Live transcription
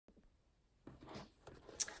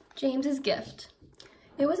James's gift.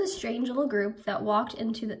 It was a strange little group that walked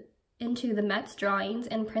into the Met's Drawings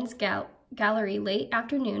and Prints Gallery late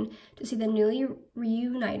afternoon to see the newly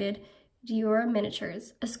reunited Dior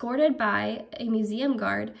miniatures, escorted by a museum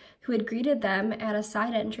guard who had greeted them at a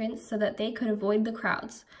side entrance so that they could avoid the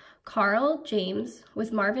crowds. Carl, James,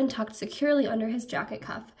 with Marvin tucked securely under his jacket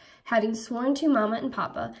cuff, having sworn to Mama and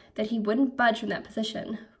Papa that he wouldn't budge from that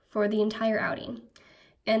position for the entire outing,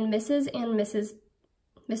 and Mr. and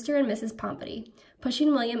Mrs. Pompedy,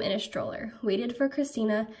 pushing William in a stroller, waited for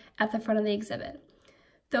Christina at the front of the exhibit.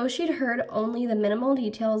 Though she'd heard only the minimal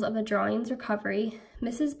details of the drawing's recovery,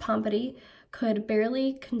 Mrs. Pompedy could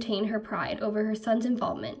barely contain her pride over her son's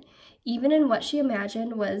involvement, even in what she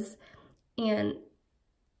imagined was an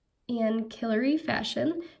ancillary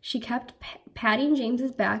fashion. She kept patting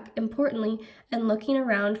James's back importantly and looking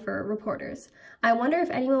around for reporters. "I wonder if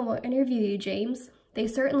anyone will interview you, James. They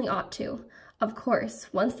certainly ought to. Of course,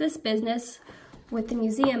 once this business with the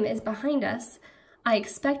museum is behind us, I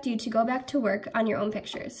expect you to go back to work on your own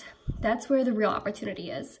pictures. That's where the real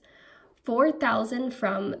opportunity is. 4,000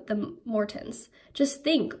 from the Mortons. Just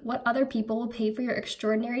think what other people will pay for your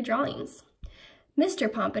extraordinary drawings."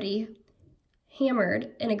 Mr. Pompedy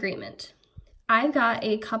hammered in agreement. "I've got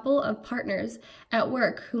a couple of partners at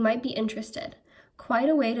work who might be interested. Quite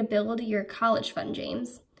a way to build your college fund,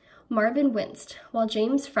 James." Marvin winced, while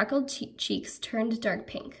James' freckled cheeks turned dark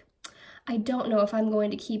pink. "I don't know if I'm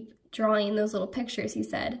going to keep drawing those little pictures," he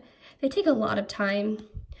said. "They take a lot of time."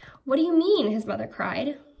 "What do you mean?" his mother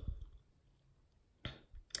cried.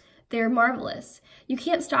 "They're marvelous. You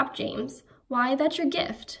can't stop, James. Why, that's your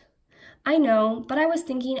gift." "I know, but I was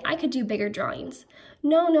thinking I could do bigger drawings."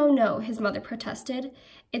 No, his mother protested.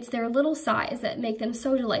 "It's their little size that make them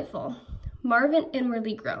so delightful." Marvin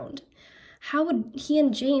inwardly groaned. How would he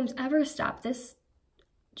and James ever stop this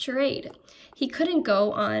charade? He couldn't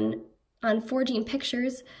go on forging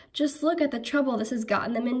pictures. Just look at the trouble this has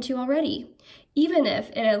gotten them into already. Even if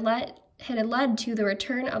it had led to the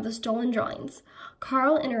return of the stolen drawings.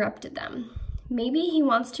 Carl interrupted them. "Maybe he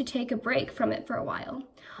wants to take a break from it for a while.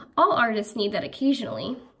 All artists need that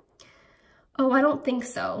occasionally." "Oh, I don't think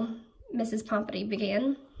so," Mrs. Pompedy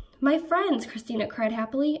began. "My friends," Christina cried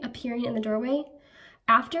happily, appearing in the doorway.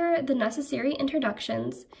 After the necessary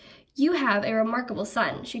introductions, "You have a remarkable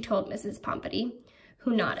son," she told Mrs. Pompedy,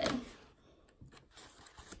 who nodded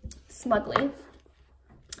smugly.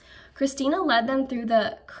 Christina led them through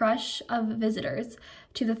the crush of visitors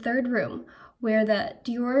to the third room, where the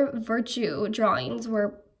Dior Virtue drawings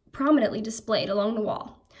were prominently displayed along the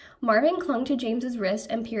wall. Marvin clung to James's wrist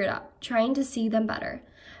and peered up, trying to see them better.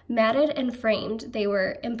 Matted and framed, they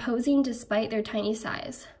were imposing despite their tiny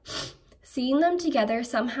size. Seeing them together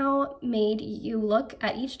somehow made you look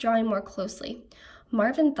at each drawing more closely,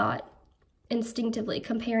 Marvin thought instinctively,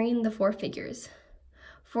 comparing the four figures.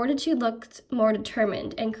 Fortitude looked more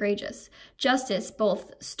determined and courageous, Justice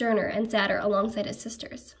both sterner and sadder alongside his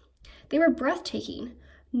sisters. They were breathtaking.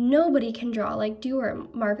 Nobody can draw like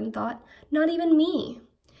Dior, Marvin thought, not even me.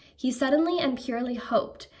 He suddenly and purely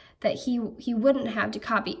hoped that he wouldn't have to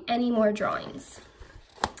copy any more drawings.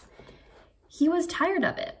 He was tired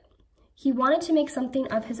of it. He wanted to make something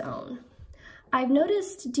of his own. "I've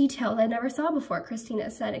noticed details I never saw before,"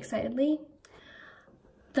 Christina said excitedly.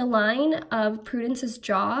 "The line of Prudence's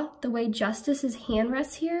jaw, the way Justice's hand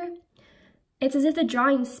rests here. It's as if the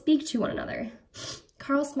drawings speak to one another."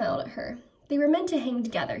 Carl smiled at her. "They were meant to hang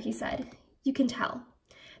together," he said. "You can tell."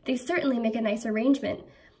 "They certainly make a nice arrangement,"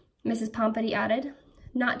 Mrs. Pompedy added,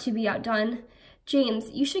 not to be outdone. "James,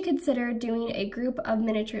 you should consider doing a group of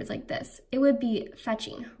miniatures like this. It would be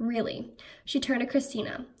fetching, really." She turned to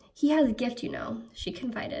Christina. "He has a gift, you know," she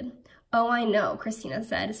confided. "Oh, I know," Christina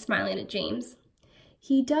said, smiling at James.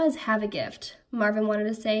 "He does have a gift," Marvin wanted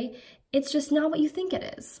to say. "It's just not what you think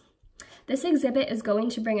it is." "This exhibit is going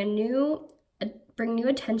to bring new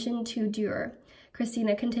attention to Dior,"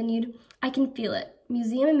 Christina continued. "I can feel it.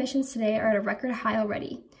 Museum admissions today are at a record high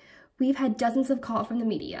already. We've had dozens of calls from the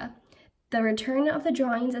media. The return of the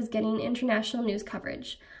drawings is getting international news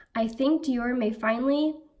coverage. I think Dior may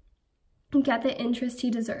finally get the interest he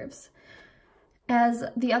deserves." As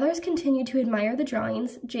the others continued to admire the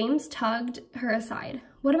drawings, James tugged her aside.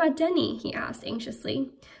 "What about Denny?" he asked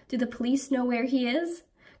anxiously. "Do the police know where he is?"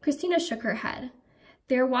 Christina shook her head.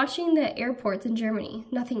 "They're watching the airports in Germany.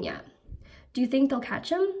 Nothing yet." "Do you think they'll catch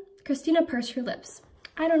him?" Christina pursed her lips.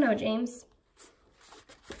 "I don't know, James."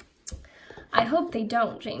 "I hope they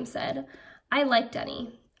don't," James said. "I like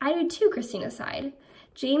Denny." "I do too," Christina sighed.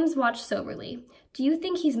 James watched soberly. "Do you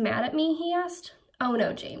think he's mad at me?" he asked. "Oh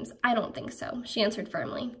no, James, I don't think so," she answered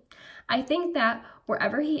firmly. "I think that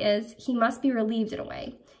Wherever he is, he must be relieved in a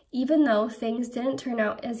way. Even though things didn't turn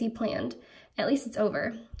out as he planned, at least it's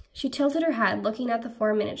over. She tilted her head, looking at the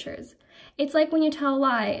 4 miniatures. It's like when you tell a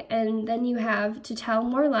lie, and then you have to tell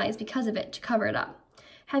more lies because of it to cover it up.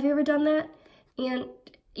 Have you ever done that? And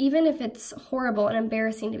even if it's horrible and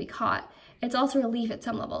embarrassing to be caught, it's also relief at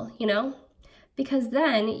some level, you know? Because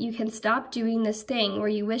then you can stop doing this thing where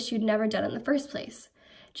you wish you'd never done it in the first place.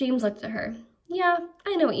 James looked at her. Yeah,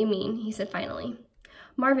 I know what you mean, he said finally.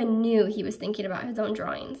 Marvin knew he was thinking about his own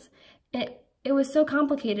drawings. It was so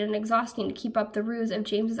complicated and exhausting to keep up the ruse of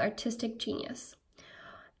James's artistic genius.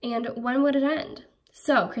 And when would it end?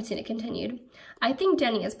 So, Christina continued, I think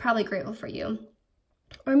Denny is probably grateful for you.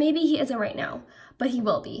 Or maybe he isn't right now, but he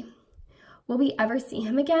will be. Will we ever see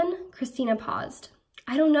him again? Christina paused.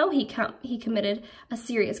 I don't know he committed a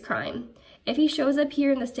serious crime. If he shows up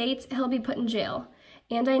here in the States, he'll be put in jail.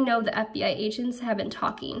 And I know the FBI agents have been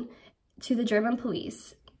talking to the German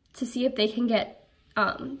police to see if they can get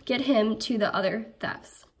him to the other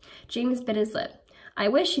thefts. James bit his lip. I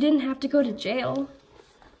wish he didn't have to go to jail.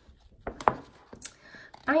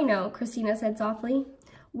 I know, Christina said softly.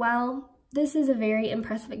 Well, this is a very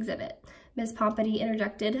impressive exhibit, Miss Pompedy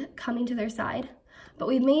interjected, coming to their side. But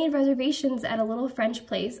we've made reservations at a little French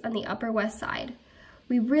place on the Upper West Side.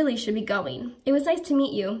 We really should be going. It was nice to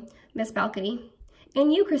meet you, Miss Balcony.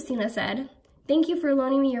 And you, Christina said. Thank you for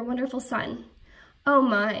loaning me your wonderful son. Oh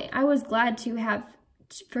my, I was glad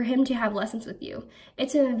for him to have lessons with you.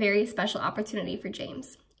 It's a very special opportunity for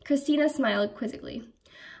James. Christina smiled quizzically.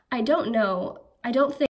 I don't think